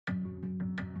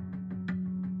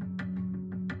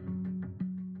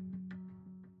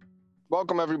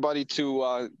Welcome everybody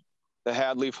to the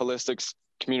Hadleaf Holistics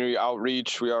Community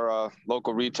Outreach. We are a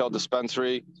local retail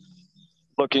dispensary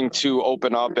looking to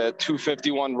open up at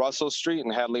 251 Russell Street in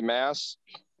Hadley, Mass.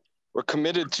 We're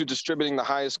committed to distributing the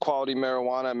highest quality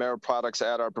marijuana and marijuana products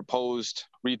at our proposed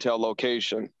retail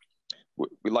location.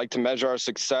 We like to measure our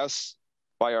success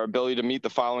by our ability to meet the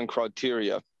following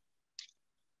criteria: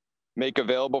 make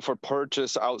available for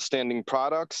purchase outstanding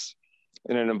products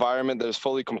in an environment that is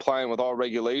fully compliant with all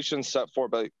regulations set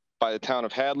forth by the town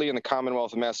of Hadley and the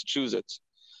Commonwealth of Massachusetts.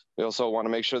 We also want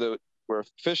to make sure that we're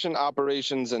efficient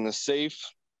operations in a safe,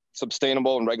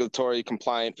 sustainable, and regulatory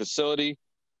compliant facility.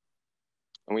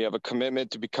 And we have a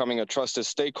commitment to becoming a trusted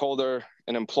stakeholder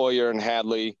and employer in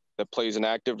Hadley that plays an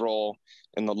active role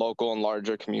in the local and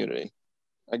larger community.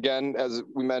 Again, as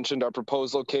we mentioned, our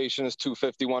proposed location is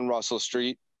 251 Russell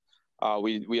Street.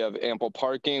 We have ample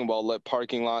parking, well-lit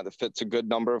parking lot that fits a good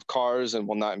number of cars and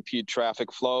will not impede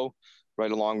traffic flow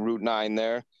right along Route 9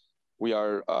 there. We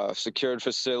are a secured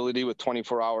facility with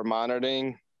 24-hour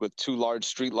monitoring with 2 large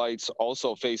street lights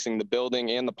also facing the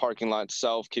building, and the parking lot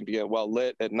itself can be well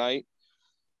lit at night.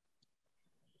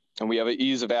 And we have an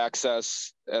ease of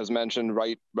access, as mentioned,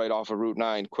 right off of Route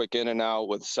 9, quick in and out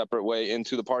with a separate way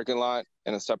into the parking lot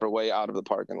and a separate way out of the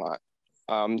parking lot.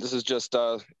 This is just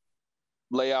a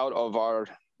layout of our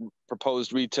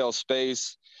proposed retail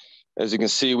space. As you can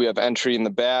see, we have entry in the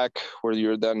back where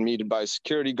you're then meted by a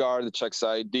security guard that checks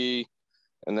ID,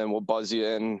 and then we'll buzz you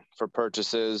in for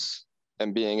purchases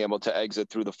and being able to exit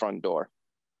through the front door.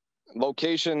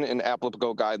 Location and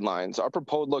applicable guidelines. Our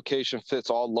proposed location fits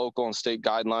all local and state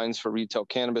guidelines for retail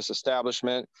cannabis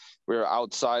establishment. We are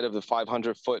outside of the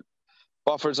 500-foot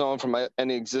buffer zone from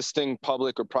any existing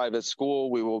public or private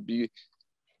school. We will be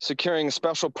securing a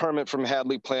special permit from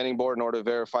Hadley Planning Board in order to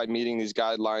verify meeting these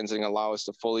guidelines and allow us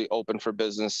to fully open for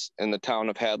business in the town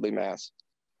of Hadley, Mass.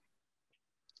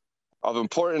 Of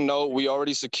important note, we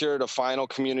already secured a final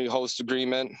community host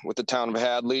agreement with the town of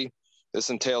Hadley.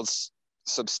 This entails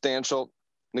substantial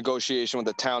negotiation with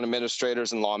the town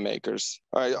administrators and lawmakers.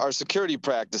 All right, our security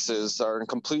practices are in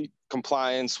complete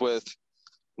compliance with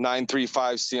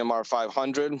 935 CMR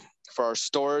 500. For our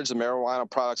storage, the marijuana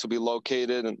products will be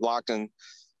located and locked in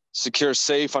secure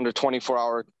safe under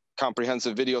 24-hour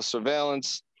comprehensive video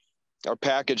surveillance. Our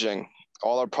packaging,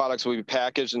 all our products will be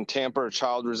packaged in tamper or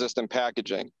child-resistant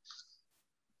packaging.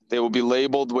 They will be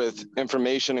labeled with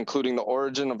information including the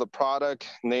origin of the product,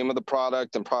 name of the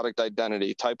product, and product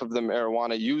identity, type of the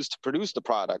marijuana used to produce the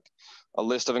product, a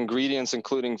list of ingredients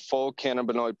including full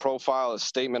cannabinoid profile, a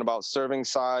statement about serving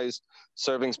size,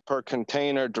 servings per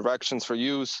container, directions for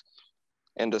use,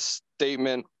 and a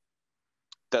statement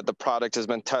that the product has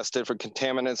been tested for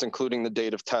contaminants, including the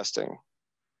date of testing.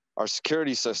 Our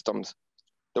security systems.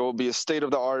 There will be a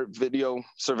state-of-the-art video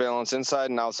surveillance inside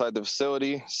and outside the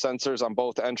facility, sensors on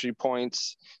both entry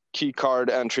points, key card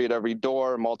entry at every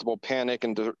door, multiple panic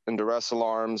and duress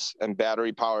alarms, and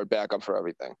battery-powered backup for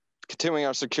everything. Continuing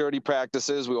our security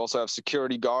practices, we also have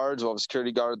security guards. We'll have a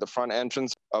security guard at the front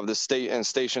entrance of the state and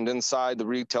stationed inside the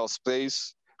retail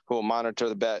space who will monitor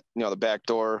the back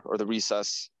door or the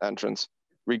regress entrance.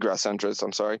 We will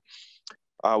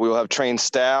have trained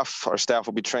staff. Our staff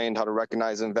will be trained how to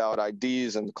recognize invalid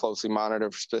IDs and closely monitor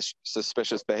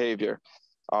suspicious behavior.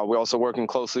 We're also working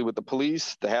closely with the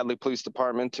police, the Hadley Police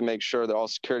Department, to make sure that all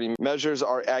security measures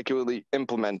are accurately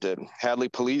implemented. Hadley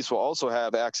Police will also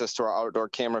have access to our outdoor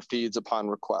camera feeds upon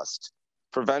request.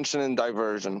 Preventing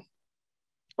diversion.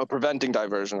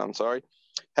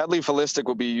 Hadley Holistic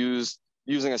will be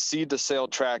using a seed-to-sale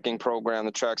tracking program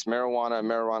that tracks marijuana and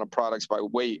marijuana products by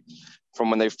weight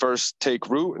from when they first take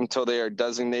root until they are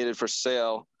designated for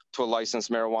sale to a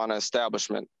licensed marijuana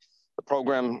establishment. The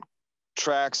program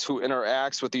tracks who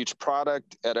interacts with each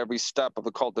product at every step of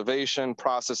the cultivation,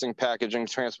 processing, packaging,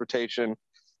 transportation,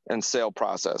 and sale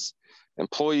process.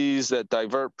 Employees that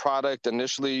divert product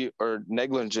initially or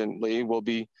negligently will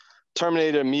be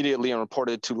terminated immediately and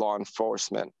reported to law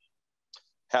enforcement.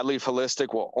 Hadleaf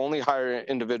Holistic will only hire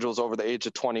individuals over the age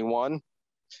of 21.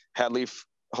 Hadleaf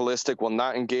Holistic will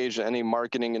not engage in any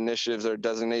marketing initiatives that are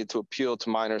designated to appeal to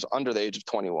minors under the age of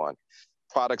 21.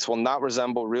 Products will not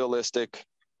resemble realistic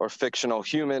or fictional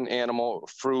human, animal,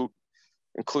 fruit,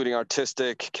 including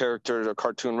artistic characters or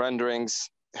cartoon renderings.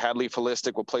 Hadleaf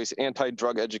Holistic will place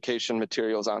anti-drug education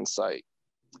materials on site.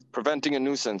 Preventing a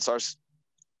nuisance.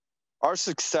 Our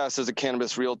success as a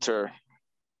cannabis realtor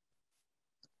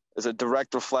is a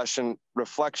direct reflection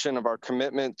of our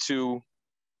commitment to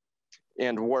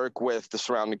and work with the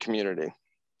surrounding community.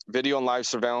 Video and live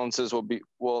surveillances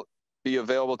will be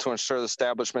available to ensure the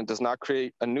establishment does not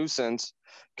create a nuisance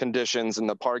conditions in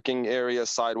the parking area,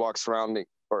 sidewalks surrounding,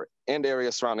 or and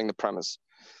area surrounding the premise.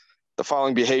 The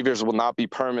following behaviors will not be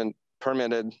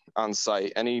permitted on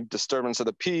site: any disturbance of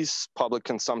the peace, public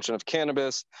consumption of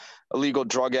cannabis, illegal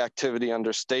drug activity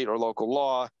under state or local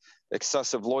law,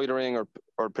 excessive loitering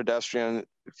or pedestrian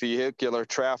vehicular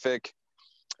traffic,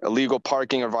 illegal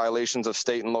parking or violations of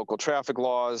state and local traffic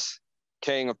laws,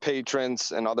 carrying of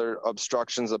patrons, and other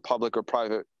obstructions of public or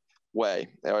private way,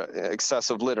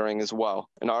 excessive littering as well.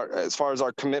 And as far as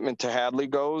our commitment to Hadley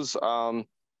goes,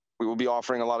 we will be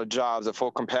offering a lot of jobs at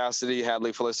full capacity.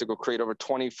 Hadleaf Holistic will create over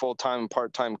 20 full-time and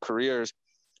part-time careers.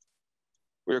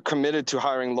 We are committed to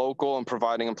hiring local and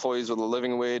providing employees with a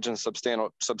living wage and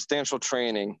substantial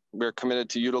training. We are committed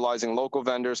to utilizing local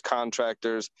vendors,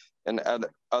 contractors, and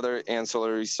other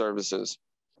ancillary services.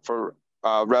 For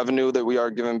revenue that we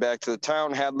are giving back to the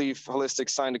town, Hadleaf Holistic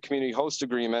signed a community host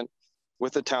agreement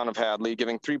with the town of Hadley,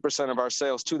 giving 3% of our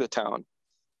sales to the town,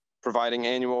 providing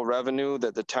annual revenue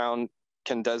that the town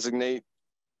can designate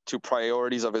to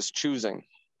priorities of its choosing.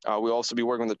 We'll also be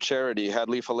working with a charity,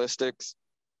 Hadleaf Holistics.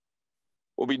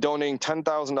 We'll be donating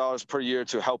 $10,000 per year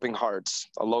to Helping Hearts,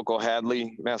 a local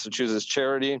Hadley, Massachusetts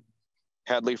charity.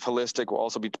 Hadleaf Holistic will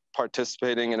also be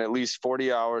participating in at least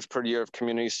 40 hours per year of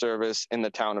community service in the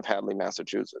town of Hadley,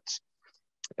 Massachusetts.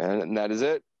 And that is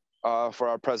it for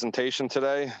our presentation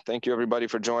today. Thank you, everybody,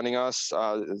 for joining us.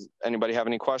 Does anybody have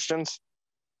any questions?